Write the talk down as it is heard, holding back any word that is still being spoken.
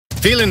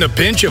Feeling the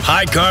pinch of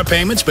high car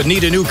payments but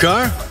need a new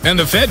car? And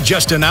the Fed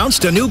just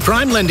announced a new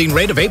prime lending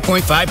rate of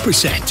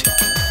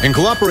 8.5%. In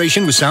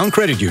cooperation with Sound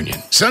Credit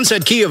Union,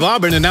 Sunset Key of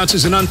Auburn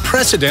announces an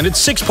unprecedented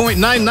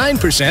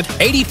 6.99%,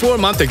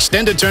 84-month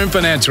extended term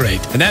finance rate.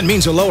 And that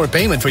means a lower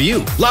payment for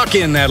you. Lock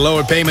in that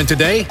lower payment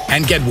today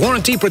and get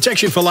warranty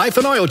protection for life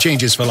and oil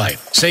changes for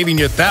life, saving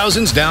you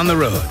thousands down the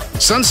road.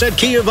 Sunset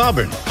Key of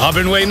Auburn.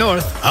 Auburn Way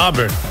North,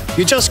 Auburn.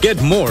 You just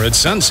get more at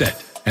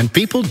Sunset. And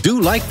people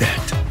do like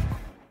that.